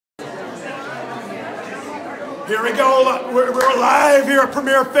Here we go. We're live here at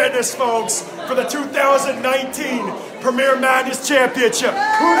Premier Fitness, folks, for the 2019 Premier Madness Championship.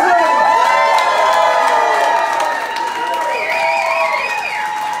 Who's ready?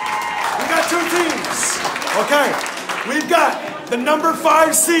 We got two teams. Okay, we've got the number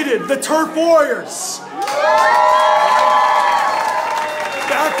 5 seeded, the Turf Warriors.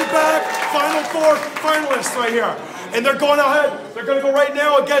 Back-to-back Final Four finalists right here. And they're going ahead. They're going to go right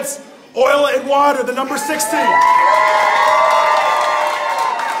now against Oil and Water, the number 16.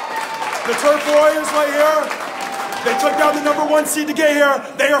 The Turf Warriors right here, they took down the number 1 seed to get here.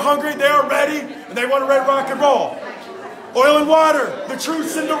 They are hungry, they are ready, and they want to rock and roll. Oil and Water, the true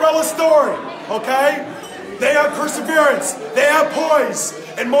Cinderella story, okay? They have perseverance, they have poise,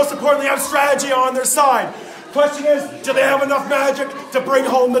 and most importantly, have strategy on their side. Question is, do they have enough magic to bring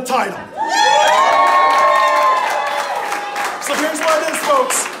home the title? So here's what it is,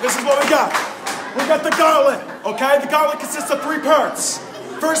 folks. This is what we got. We got the gauntlet, okay? The gauntlet consists of 3 parts.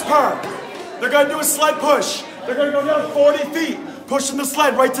 First part, they're going to do a sled push. They're going to go down 40 feet, pushing the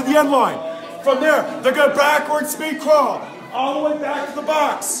sled right to the end line. From there, they're going to backward speed crawl all the way back to the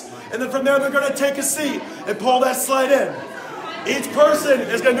box. And then from there, they're going to take a seat and pull that sled in. Each person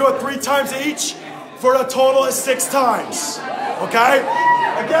is going to do it 3 times each for a total of 6 times. Okay?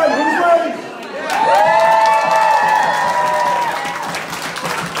 Again, who's ready?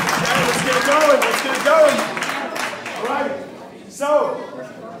 Let's get it going. All right. So,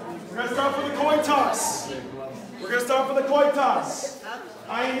 we're going to start with the coin toss. We're going to start with the coin toss.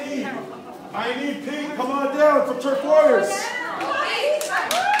 I need Pete. Come on down from Turf Warriors.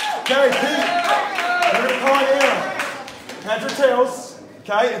 Okay, Pete. We're going to call it air. Heads or tails.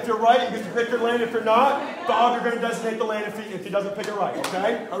 Okay, if you're right, you get to pick your lane. If you're not, Bob, you're going to designate the lane if he doesn't pick it right.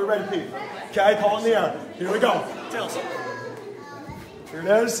 Okay? Are we ready, Pete? Okay, call in the air. Here we go. Tails. Here it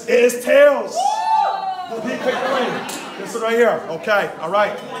is. It is tails. Pete, pick the lane. This one right here. Okay. All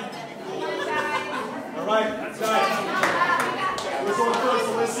right. All right. That's nice. Who's going first?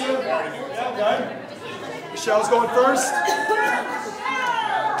 Alicia? Okay. Michelle's going first.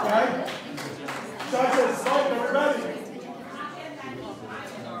 Okay. Judges, start. We're ready.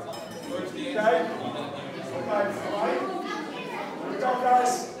 Okay. Okay. All right. Here we go,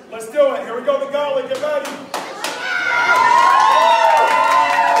 guys. Let's do it. Here we go. The gauntlet. Get ready.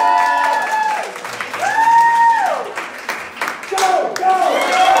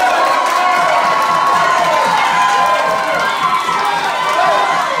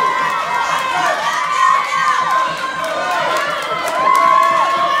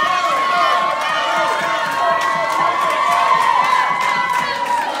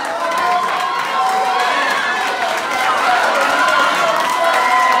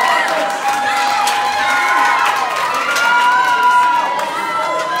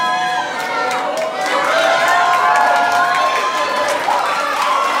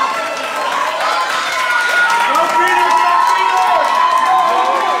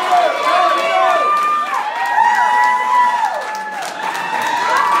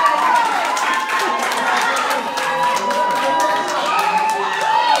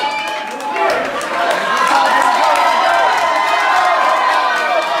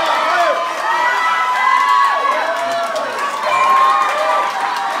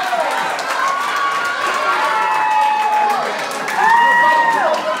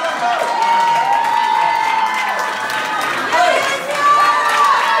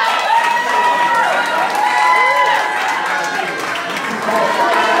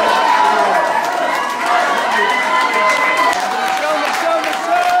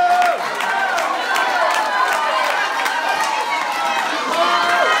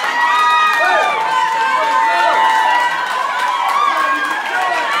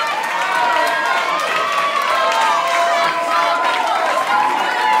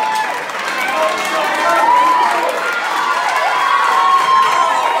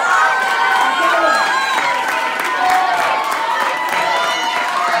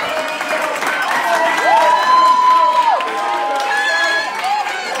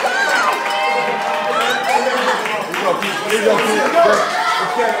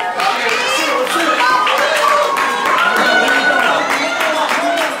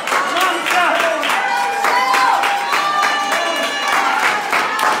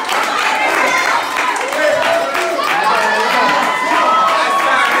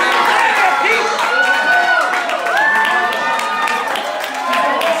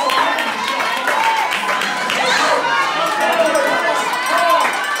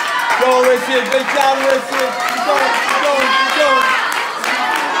 Richard. Good job, Richard. Keep going, keep going, keep going.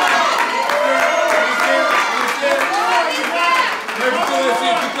 Never do it.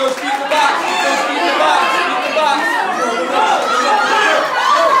 Keep those feet in the box. Keep those feet in the box. Keep the box.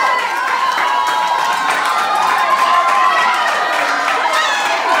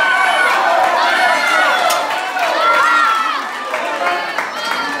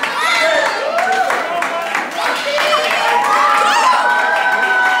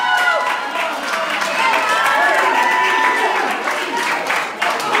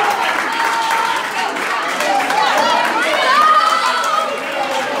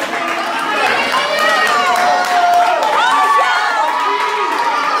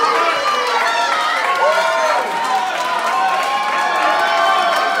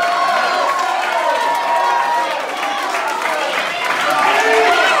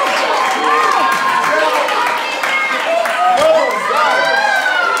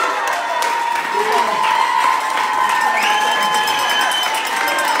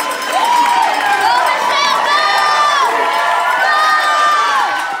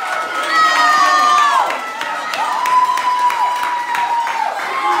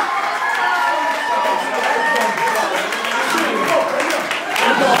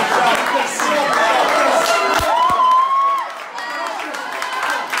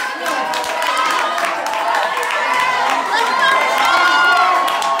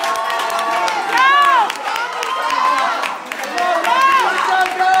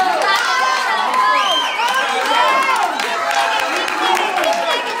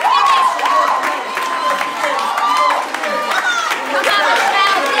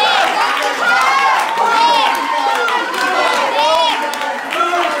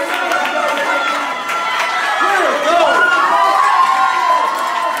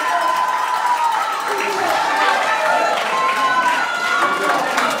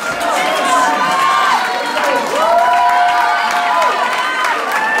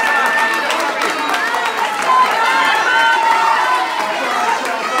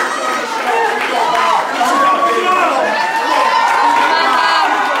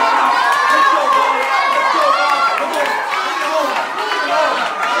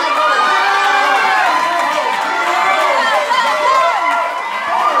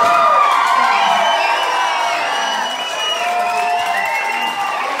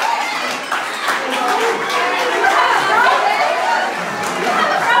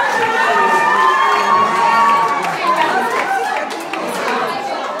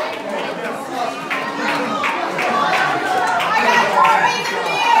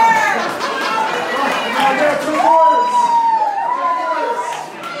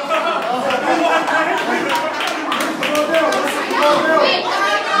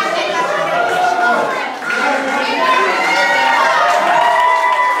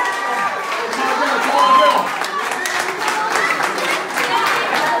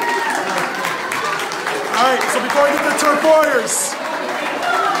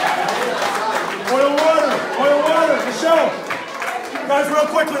 Guys, real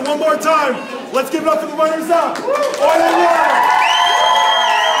quickly, one more time. Let's give it up for the runners-up. Oil and Water.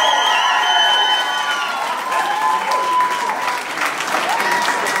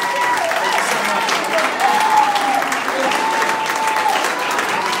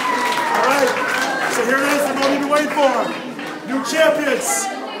 So here it is, the one you've been waiting for. New champions,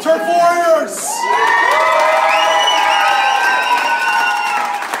 Turf Warriors.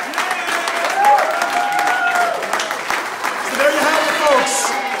 So there you have it,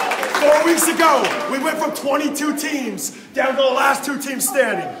 folks. 4 weeks ago, we went from 22 teams down to the last 2 teams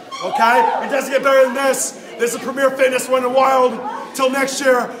standing. Okay? It doesn't get better than this. This is Premier Fitness, Running Wild. Till next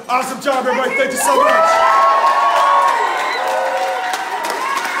year, awesome job, everybody. Thank you so much.